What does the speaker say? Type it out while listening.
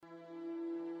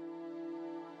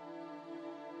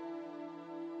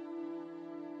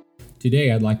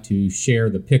Today, I'd like to share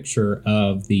the picture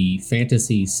of the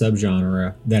fantasy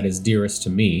subgenre that is dearest to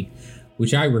me,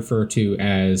 which I refer to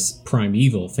as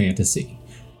primeval fantasy,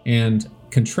 and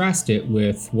contrast it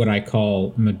with what I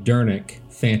call modernic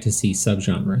fantasy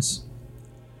subgenres.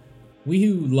 We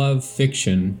who love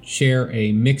fiction share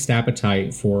a mixed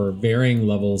appetite for varying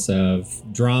levels of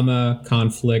drama,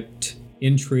 conflict,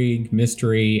 intrigue,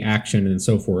 mystery, action, and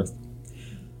so forth.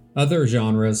 Other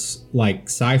genres, like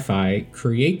sci-fi,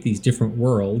 create these different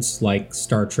worlds, like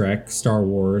Star Trek, Star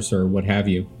Wars, or what have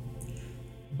you.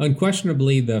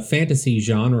 Unquestionably, the fantasy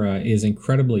genre is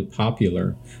incredibly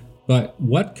popular, but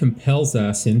what compels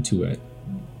us into it?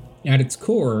 At its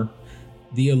core,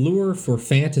 the allure for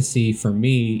fantasy for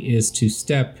me is to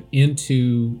step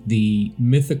into the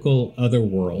mythical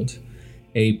otherworld,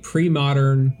 a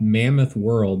pre-modern mammoth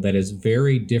world that is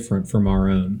very different from our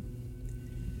own.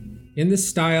 In this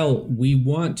style, we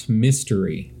want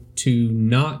mystery, to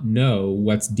not know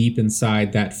what's deep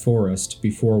inside that forest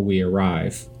before we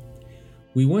arrive.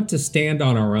 We want to stand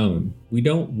on our own. We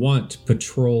don't want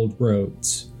patrolled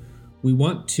roads. We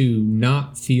want to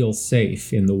not feel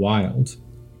safe in the wild.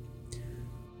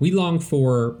 We long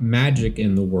for magic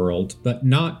in the world, but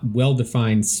not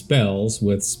well-defined spells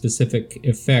with specific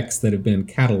effects that have been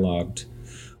cataloged.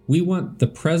 We want the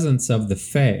presence of the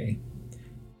Fae.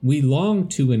 We long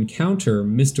to encounter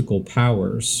mystical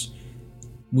powers.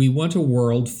 We want a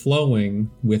world flowing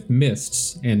with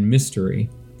mists and mystery.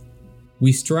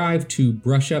 We strive to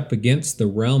brush up against the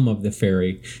realm of the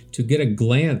fairy, to get a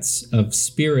glance of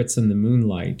spirits in the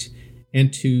moonlight,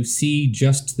 and to see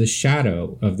just the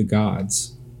shadow of the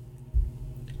gods.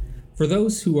 For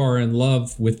those who are in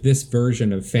love with this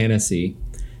version of fantasy,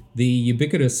 the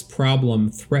ubiquitous problem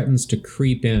threatens to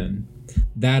creep in,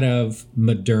 that of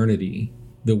modernity,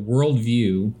 the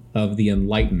worldview of the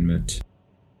Enlightenment.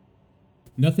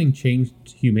 Nothing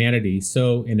changed humanity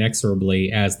so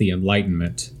inexorably as the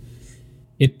Enlightenment.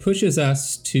 It pushes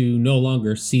us to no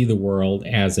longer see the world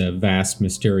as a vast,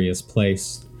 mysterious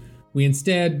place. We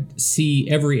instead see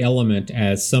every element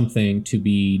as something to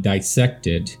be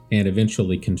dissected and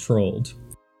eventually controlled.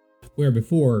 Where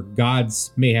before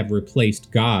gods may have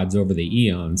replaced gods over the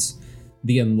eons,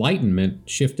 the Enlightenment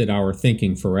shifted our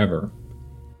thinking forever.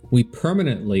 We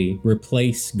permanently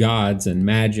replace gods and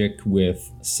magic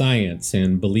with science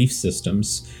and belief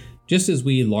systems, just as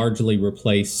we largely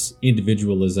replace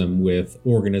individualism with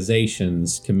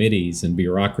organizations, committees, and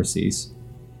bureaucracies.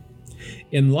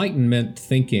 Enlightenment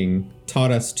thinking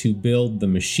taught us to build the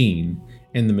machine,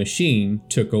 and the machine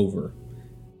took over.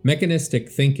 Mechanistic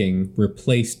thinking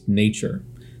replaced nature.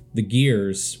 The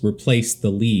gears replaced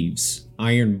the leaves.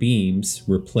 Iron beams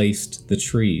replaced the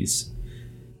trees.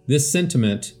 This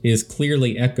sentiment is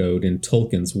clearly echoed in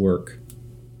Tolkien's work.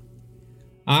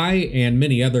 I, and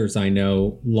many others I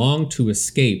know, long to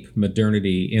escape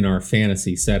modernity in our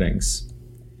fantasy settings.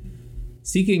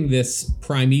 Seeking this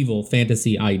primeval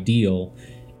fantasy ideal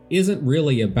isn't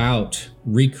really about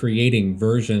recreating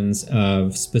versions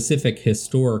of specific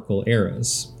historical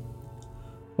eras.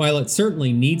 While it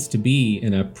certainly needs to be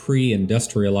in a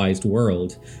pre-industrialized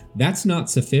world, that's not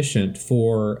sufficient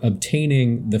for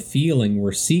obtaining the feeling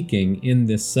we're seeking in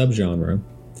this subgenre.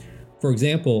 For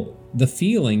example, the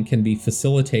feeling can be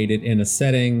facilitated in a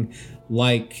setting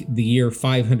like the year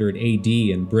 500 AD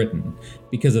in Britain,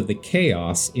 because of the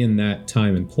chaos in that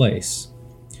time and place.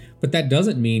 But that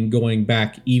doesn't mean going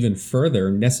back even further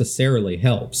necessarily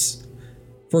helps.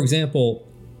 For example,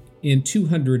 in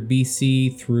 200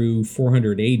 BC through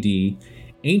 400 AD,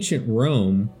 ancient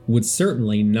Rome would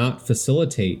certainly not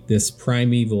facilitate this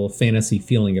primeval fantasy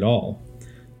feeling at all.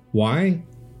 Why?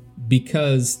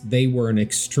 Because they were an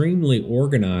extremely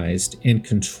organized and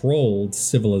controlled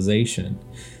civilization.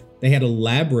 They had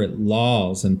elaborate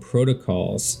laws and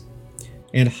protocols,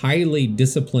 and highly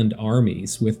disciplined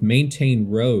armies with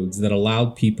maintained roads that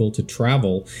allowed people to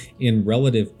travel in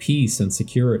relative peace and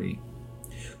security.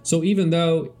 So even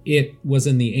though it was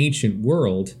in the ancient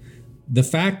world, the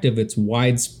fact of its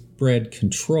widespread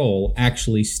control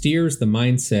actually steers the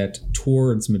mindset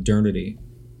towards modernity.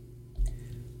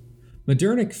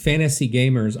 Modernic fantasy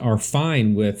gamers are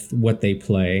fine with what they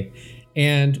play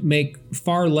and make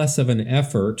far less of an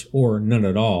effort, or none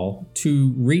at all,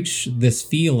 to reach this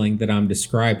feeling that I'm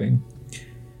describing.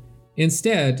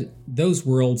 Instead, those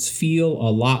worlds feel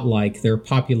a lot like they're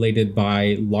populated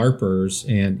by LARPers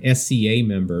and SCA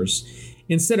members,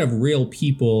 instead of real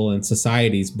people and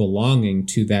societies belonging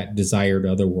to that desired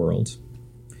otherworld.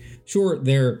 Sure,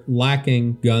 they're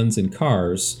lacking guns and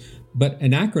cars, but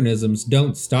anachronisms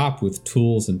don't stop with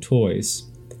tools and toys.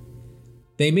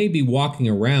 They may be walking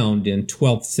around in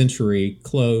 12th century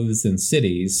clothes and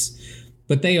cities,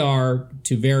 but they are,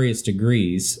 to various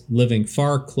degrees, living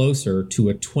far closer to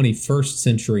a 21st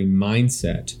century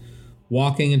mindset,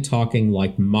 walking and talking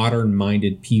like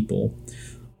modern-minded people,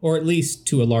 or at least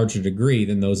to a larger degree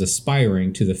than those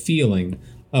aspiring to the feeling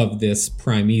of this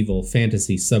primeval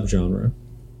fantasy subgenre.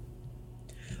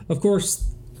 Of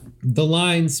course, the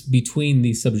lines between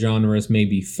these subgenres may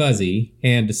be fuzzy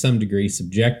and to some degree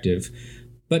subjective,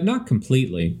 but not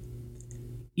completely.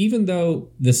 Even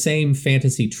though the same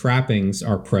fantasy trappings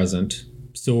are present,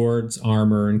 swords,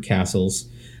 armor, and castles,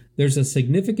 there's a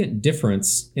significant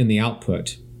difference in the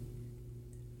output.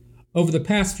 Over the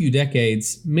past few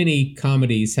decades, many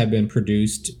comedies have been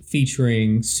produced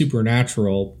featuring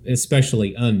supernatural,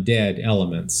 especially undead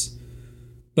elements.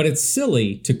 But it's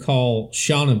silly to call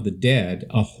Shaun of the Dead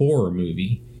a horror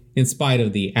movie, in spite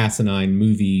of the asinine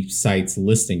movie sites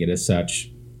listing it as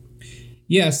such.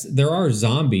 Yes, there are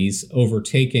zombies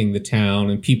overtaking the town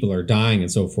and people are dying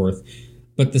and so forth,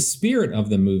 but the spirit of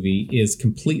the movie is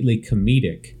completely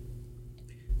comedic.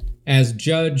 As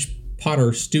Judge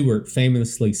Potter Stewart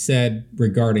famously said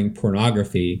regarding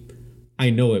pornography,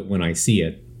 "I know it when I see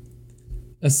it."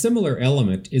 A similar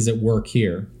element is at work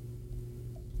here.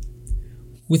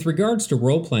 With regards to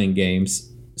role-playing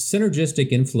games,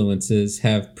 synergistic influences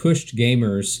have pushed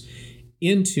gamers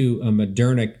into a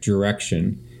modernic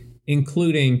direction,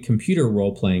 including computer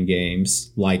role-playing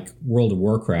games like World of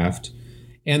Warcraft,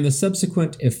 and the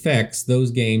subsequent effects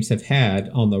those games have had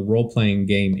on the role-playing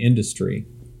game industry.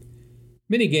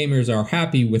 Many gamers are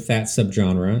happy with that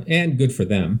subgenre, and good for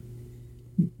them.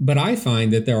 But I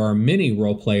find that there are many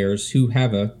role players who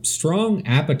have a strong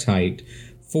appetite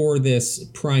for this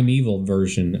primeval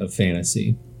version of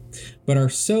fantasy, but are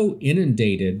so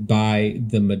inundated by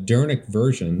the modernic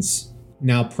versions,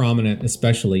 now prominent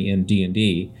especially in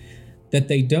D&D, that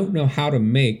they don't know how to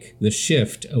make the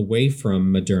shift away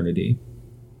from modernity.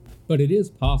 But it is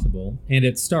possible, and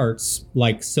it starts,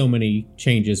 like so many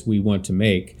changes we want to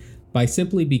make, by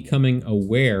simply becoming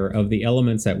aware of the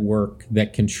elements at work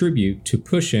that contribute to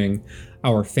pushing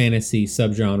our fantasy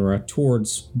subgenre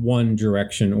towards one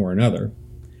direction or another.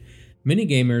 Many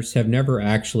gamers have never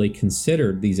actually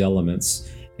considered these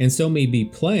elements, and so may be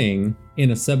playing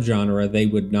in a subgenre they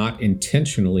would not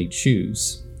intentionally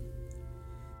choose.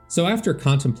 So after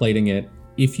contemplating it,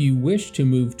 if you wish to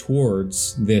move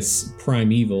towards this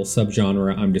primeval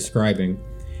subgenre I'm describing,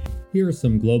 here is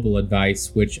some global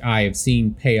advice which I have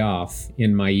seen pay off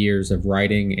in my years of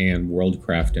writing and world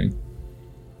crafting.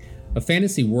 A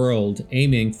fantasy world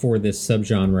aiming for this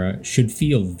subgenre should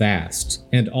feel vast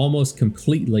and almost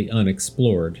completely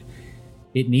unexplored.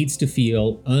 It needs to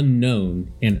feel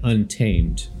unknown and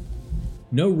untamed.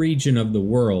 No region of the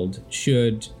world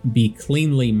should be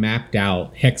cleanly mapped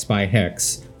out hex by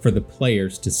hex for the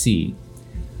players to see.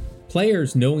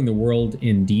 Players knowing the world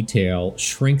in detail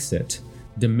shrinks it,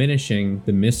 diminishing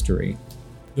the mystery.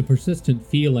 The persistent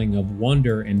feeling of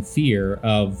wonder and fear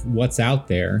of what's out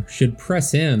there should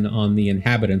press in on the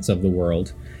inhabitants of the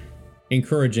world,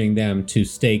 encouraging them to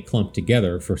stay clumped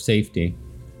together for safety.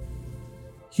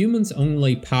 Humans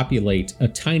only populate a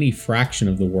tiny fraction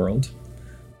of the world.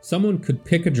 Someone could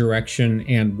pick a direction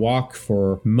and walk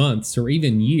for months or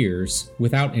even years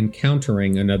without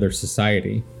encountering another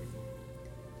society.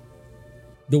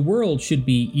 The world should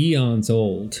be eons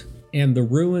old, and the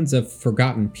ruins of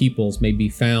forgotten peoples may be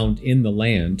found in the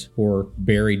land or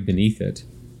buried beneath it.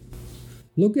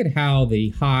 Look at how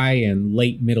the high and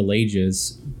late Middle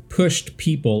Ages pushed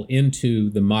people into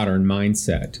the modern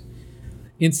mindset.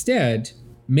 Instead,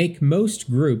 make most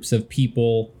groups of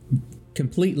people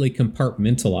completely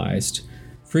compartmentalized,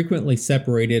 frequently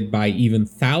separated by even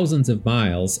thousands of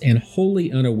miles and wholly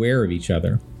unaware of each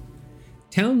other.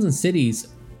 Towns and cities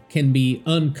can be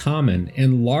uncommon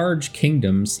and large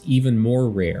kingdoms even more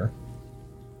rare.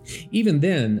 Even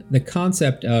then, the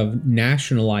concept of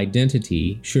national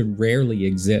identity should rarely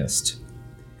exist.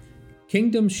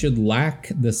 Kingdoms should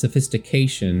lack the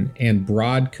sophistication and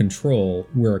broad control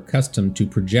we're accustomed to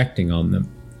projecting on them.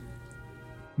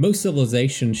 Most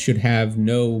civilizations should have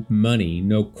no money,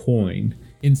 no coin.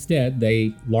 Instead,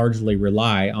 they largely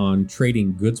rely on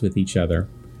trading goods with each other.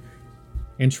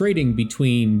 And trading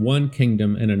between one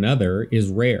kingdom and another is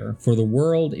rare, for the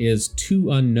world is too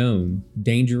unknown,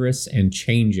 dangerous, and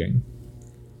changing.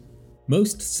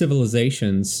 Most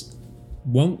civilizations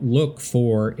won't look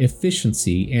for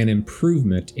efficiency and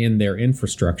improvement in their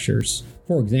infrastructures.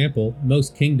 For example,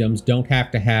 most kingdoms don't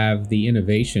have to have the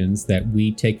innovations that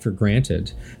we take for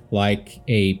granted, like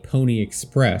a Pony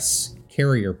Express,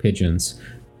 carrier pigeons,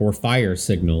 or fire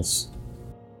signals.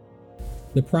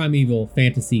 The primeval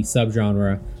fantasy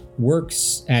subgenre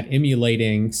works at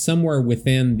emulating somewhere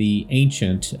within the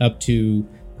ancient up to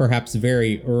perhaps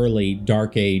very early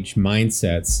Dark Age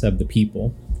mindsets of the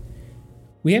people.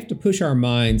 We have to push our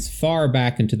minds far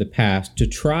back into the past to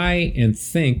try and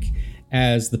think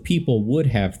as the people would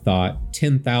have thought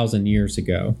 10,000 years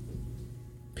ago.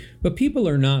 But people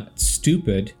are not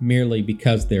stupid merely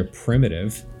because they're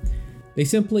primitive. They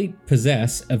simply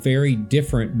possess a very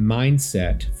different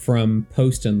mindset from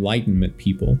post-Enlightenment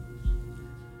people.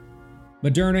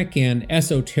 Modernic and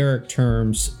esoteric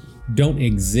terms don't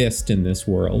exist in this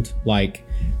world, like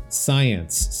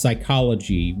science,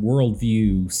 psychology,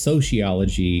 worldview,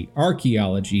 sociology,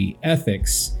 archaeology,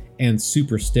 ethics, and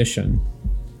superstition.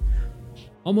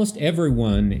 Almost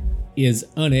everyone is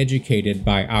uneducated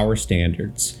by our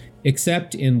standards,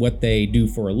 except in what they do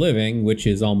for a living, which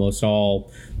is almost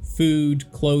all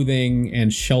food, clothing,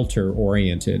 and shelter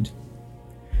oriented.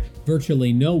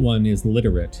 Virtually no one is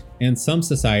literate, and some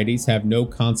societies have no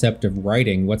concept of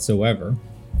writing whatsoever.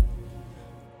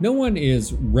 No one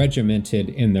is regimented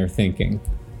in their thinking.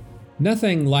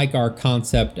 Nothing like our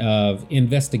concept of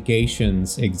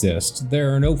investigations exists.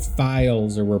 There are no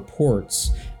files or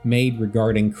reports made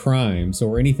regarding crimes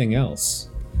or anything else.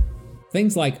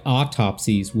 Things like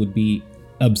autopsies would be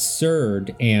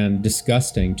absurd and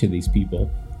disgusting to these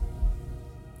people.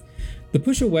 The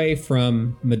push away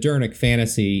from modernic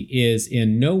fantasy is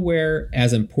in nowhere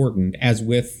as important as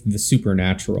with the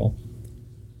supernatural.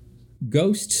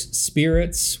 Ghosts,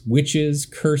 spirits, witches,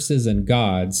 curses, and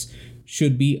gods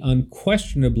should be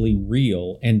unquestionably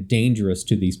real and dangerous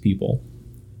to these people.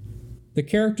 The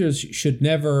characters should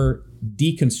never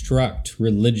deconstruct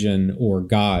religion or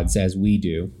gods as we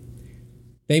do.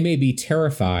 They may be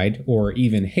terrified or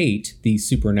even hate these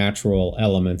supernatural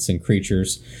elements and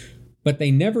creatures, but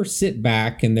they never sit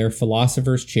back in their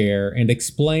philosopher's chair and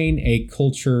explain a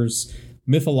culture's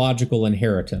mythological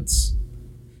inheritance.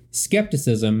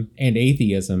 Skepticism and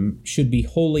atheism should be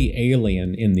wholly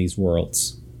alien in these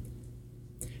worlds.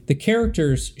 The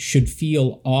characters should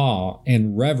feel awe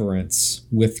and reverence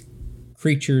with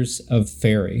creatures of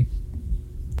fairy.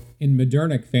 In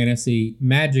modernic fantasy,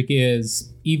 magic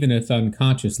is, even if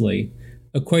unconsciously,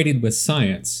 equated with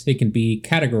science. It can be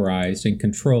categorized and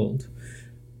controlled.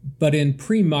 But in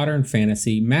pre-modern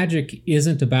fantasy, magic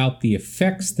isn't about the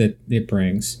effects that it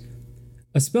brings.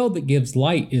 A spell that gives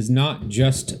light is not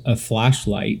just a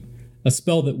flashlight. A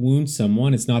spell that wounds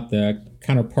someone is not the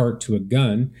counterpart to a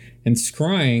gun, and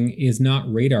scrying is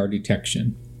not radar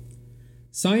detection.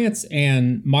 Science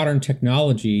and modern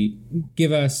technology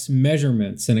give us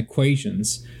measurements and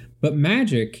equations, but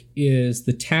magic is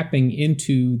the tapping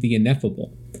into the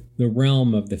ineffable, the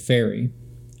realm of the fairy.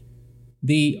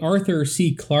 The Arthur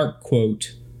C. Clarke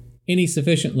quote, "Any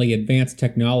sufficiently advanced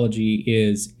technology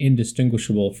is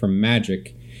indistinguishable from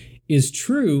magic," is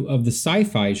true of the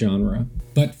sci-fi genre,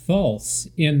 but false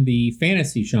in the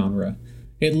fantasy genre,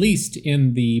 at least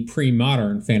in the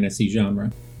pre-modern fantasy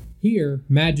genre. Here,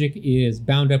 magic is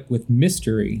bound up with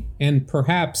mystery, and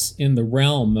perhaps in the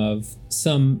realm of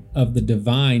some of the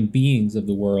divine beings of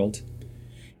the world.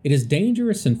 It is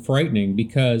dangerous and frightening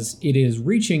because it is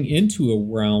reaching into a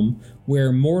realm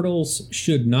where mortals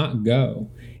should not go,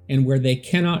 and where they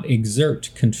cannot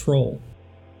exert control.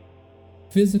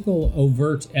 Physical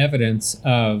overt evidence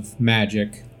of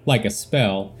magic, like a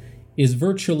spell, is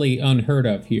virtually unheard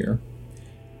of here.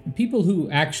 People who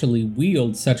actually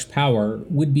wield such power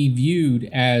would be viewed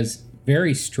as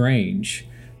very strange,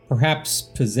 perhaps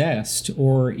possessed,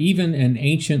 or even an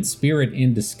ancient spirit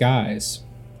in disguise.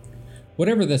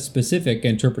 Whatever the specific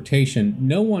interpretation,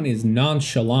 no one is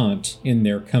nonchalant in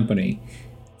their company,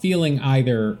 feeling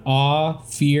either awe,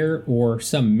 fear, or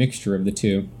some mixture of the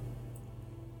two.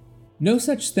 No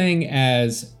such thing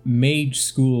as mage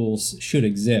schools should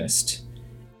exist,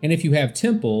 and if you have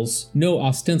temples, no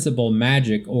ostensible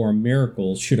magic or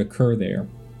miracles should occur there.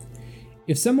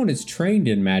 If someone is trained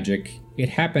in magic, it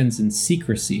happens in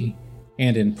secrecy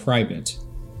and in private.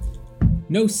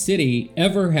 No city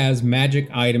ever has magic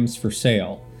items for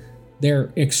sale.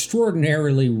 They're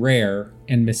extraordinarily rare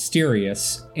and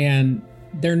mysterious, and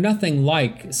they're nothing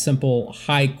like simple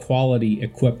high-quality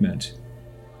equipment.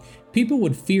 People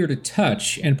would fear to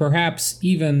touch and perhaps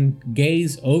even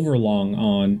gaze overlong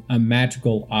on a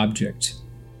magical object.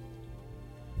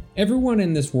 Everyone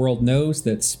in this world knows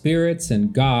that spirits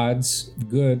and gods,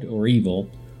 good or evil,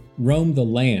 roam the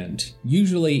land,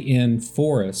 usually in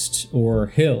forests or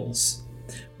hills.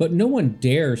 But no one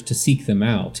dares to seek them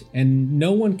out, and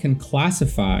no one can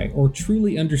classify or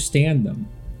truly understand them.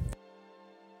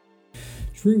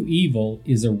 True evil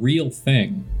is a real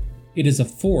thing. It is a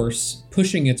force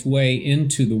pushing its way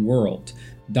into the world,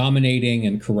 dominating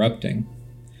and corrupting.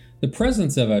 The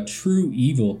presence of a true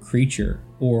evil creature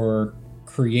or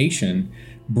creation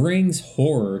brings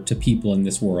horror to people in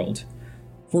this world.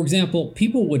 For example,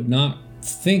 people would not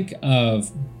think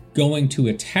of going to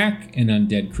attack an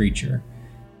undead creature.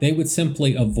 They would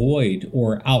simply avoid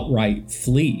or outright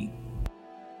flee.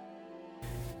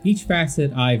 Each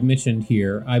facet I've mentioned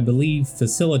here, I believe,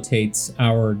 facilitates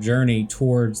our journey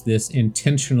towards this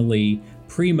intentionally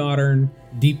pre-modern,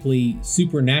 deeply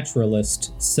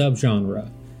supernaturalist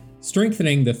subgenre,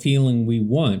 strengthening the feeling we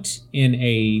want in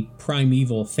a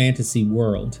primeval fantasy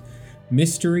world.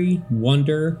 Mystery,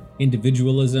 wonder,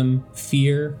 individualism,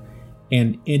 fear,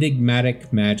 and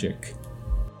enigmatic magic.